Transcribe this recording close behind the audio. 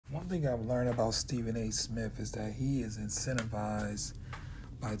thing I've learned about Stephen A. Smith is that he is incentivized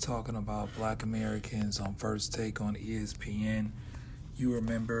by talking about Black Americans on First Take on ESPN. You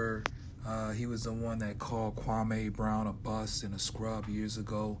remember he was the one that called Kwame Brown a bust and a scrub years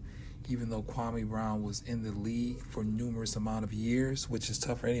ago, even though Kwame Brown was in the league for numerous amount of years, which is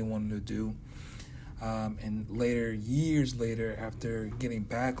tough for anyone to do. And years later, after getting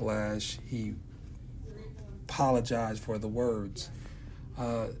backlash, he apologized for the words.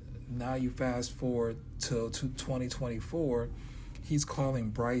 Now you fast forward to 2024, he's calling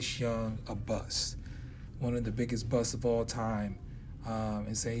Bryce Young a bust, one of the biggest busts of all time,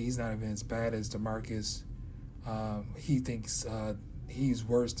 and saying he's not even as bad as DeMarcus. He thinks he's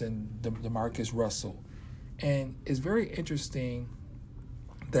worse than DeMarcus Russell. And it's very interesting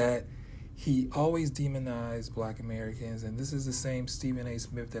that he always demonized Black Americans, and this is the same Stephen A.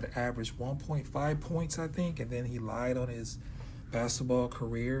 Smith that averaged 1.5 points, I think, and then he lied on his basketball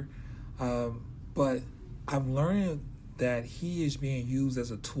career. But I'm learning that he is being used as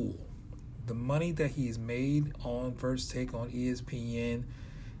a tool. The money that he's made on First Take on ESPN,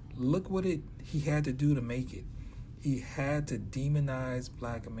 look what he had to do to make it. He had to demonize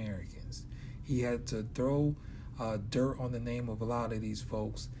Black Americans. He had to throw dirt on the name of a lot of these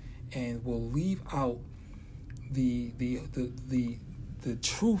folks, and will leave out the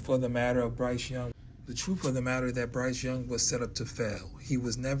truth of the matter of Bryce Young. The truth of the matter that Bryce Young was set up to fail. He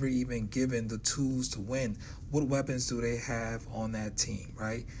was never even given the tools to win. What weapons do they have on that team,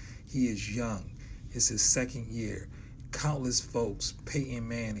 right? He is young. It's his second year. Countless folks, Peyton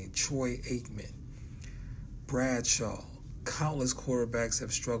Manning, Troy Aikman, Bradshaw, countless quarterbacks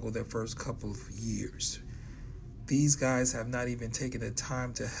have struggled their first couple of years. These guys have not even taken the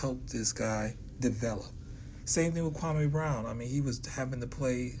time to help this guy develop. Same thing with Kwame Brown. I mean, he was having to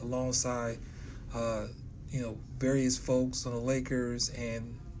play alongside various folks on the Lakers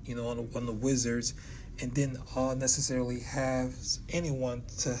and, on the Wizards, and didn't all necessarily have anyone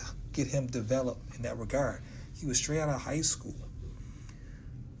to get him developed in that regard. He was straight out of high school,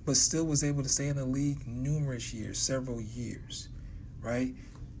 but still was able to stay in the league numerous years, several years, right?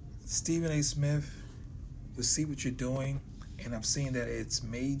 Stephen A. Smith, we see what you're doing, and I'm seeing that it's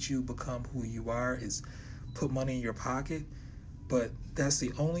made you become who you are, is put money in your pocket, but that's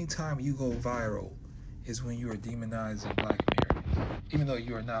the only time you go viral is when you are demonizing Black Americans, even though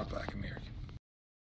you are not Black American.